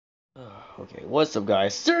Okay, what's up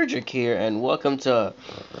guys, Surgic here, and welcome to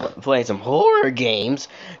playing some horror games,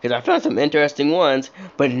 because I found some interesting ones,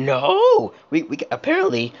 but no! We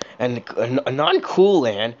apparently, in a non-cool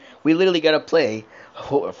land, we literally gotta play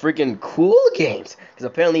freaking cool games, because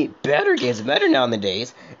apparently better games are better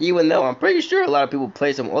nowadays, even though I'm pretty sure a lot of people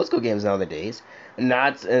play some old school games nowadays, and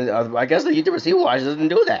I guess the YouTuber C-Watch doesn't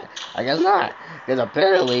do that, I guess not, because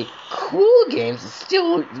apparently cool games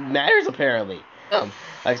still matters apparently.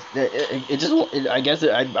 Like it just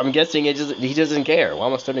I'm guessing it just he doesn't care. Why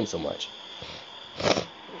am I studying so much?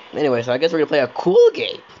 Anyway, so I guess we're gonna play a cool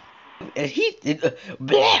game. And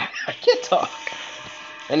bleh, I can't talk.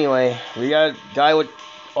 Anyway, we got a guy with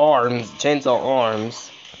arms, chainsaw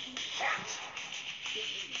arms.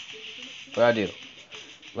 What I do?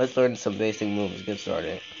 Let's learn some basic moves. Get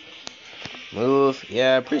started. Move,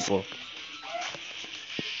 yeah, pretty simple.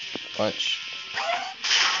 Punch.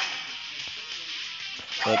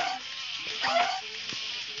 Kick.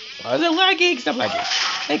 Why is it lagging? Stop lagging.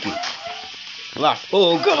 Thank you. Block.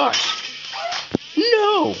 Oh gosh.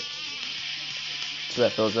 No. So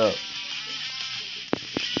that fills up.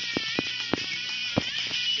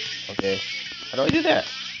 Okay. How do I do that?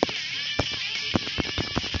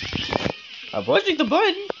 I'm pushing the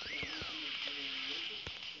button.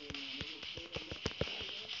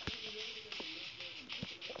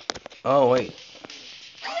 Oh wait.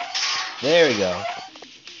 There we go.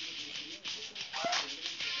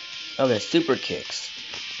 Okay, super kicks.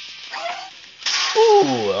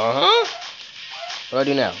 Ooh, uh-huh. What do I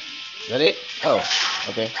do now? Is that it? Oh,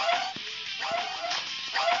 okay.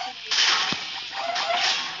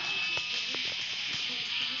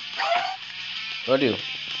 What do I do?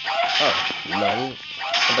 Oh, nothing.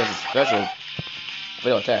 That's a special.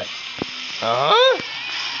 Fatal attack. Uh-huh.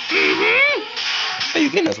 Mm-hmm. Hey, you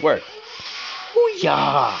getting us work. Ooh,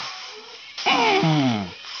 yeah. Mm.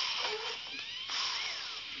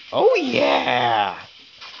 Oh, yeah.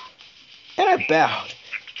 And I bowed.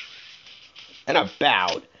 And I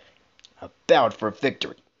bowed. I bowed for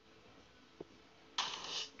victory.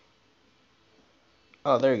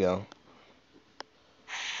 Oh, there you go.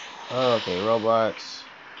 Oh, okay, robots.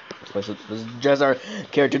 This just our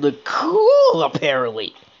character look cool,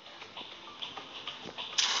 apparently.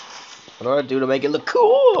 What do I do to make it look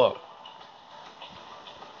cool?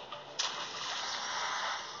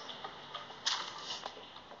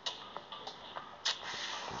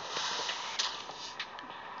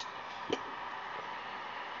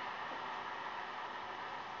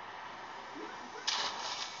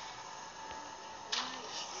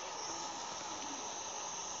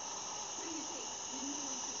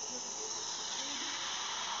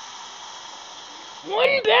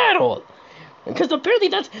 One battle! Because apparently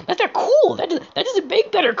that's not cool. That doesn't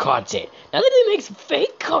make better content. That literally makes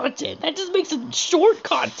fake content. That just makes it short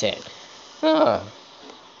content. Huh.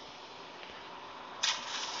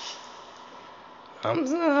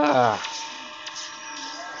 Uh.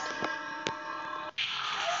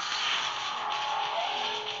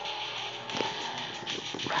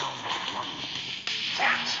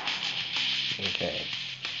 Okay.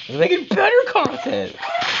 Let's make it better content.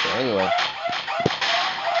 Okay, anyway.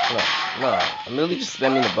 No. I'm literally just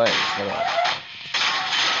spamming the buttons. Hold on.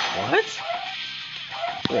 What?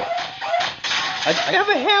 Wait. I have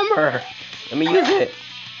a hammer. Let me use it.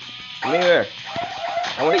 Come here.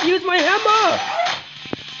 I want to use my hammer.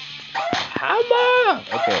 Hammer.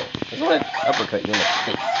 Okay. I just want to uppercut you in the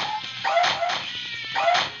face.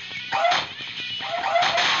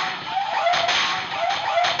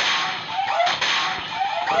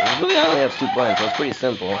 Really, I only have 2 buttons, so it's pretty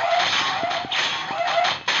simple.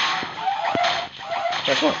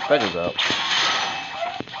 That's what specials out.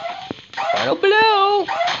 Final blow!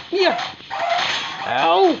 Yeah!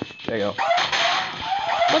 Ow! There you go.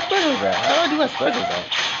 What special is that? How do I do my specials out?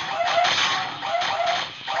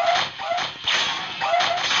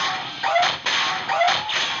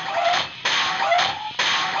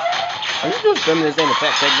 I'm just doing spamming the same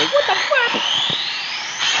attack technique. What the fuck?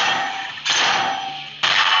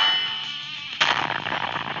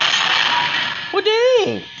 Well,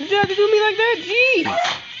 dang! Did you have to do me like that? Jeez!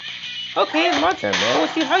 Okay, it's my turn, man.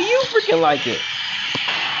 Let's see how you freaking like it.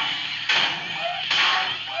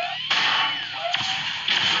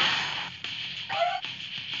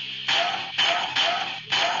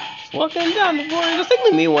 Just walking down the floor. Just think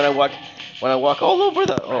of me when I walk all over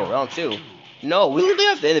the. Oh, round 2. No, we literally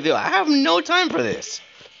have to end the video. I have no time for this.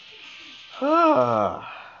 No,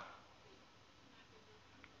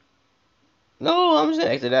 I'm just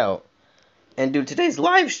gonna exit out. And do today's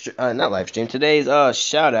not live stream. Today's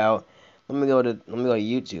shout out. Let me go to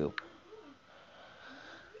YouTube.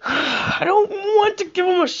 I don't want to give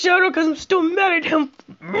him a shout out because I'm still mad at him.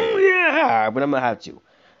 Yeah, but I'm gonna have to.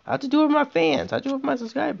 I have to do it with my fans. I do it with my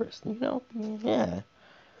subscribers. You know? Yeah.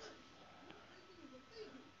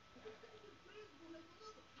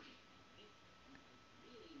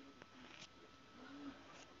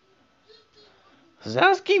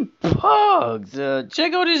 Zowski Pugs.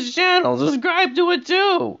 Check out his channel. Subscribe to it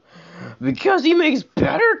too. Because he makes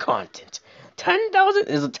better content. 10,000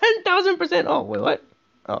 is a 10,000%. Oh, wait, what?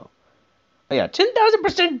 Oh. Oh, yeah,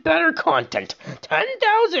 10,000% better content.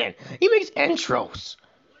 10,000. He makes intros.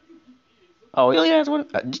 Oh, he only has one.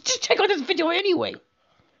 Just check out this video anyway.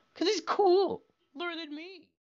 Because he's cool. Cooler than me.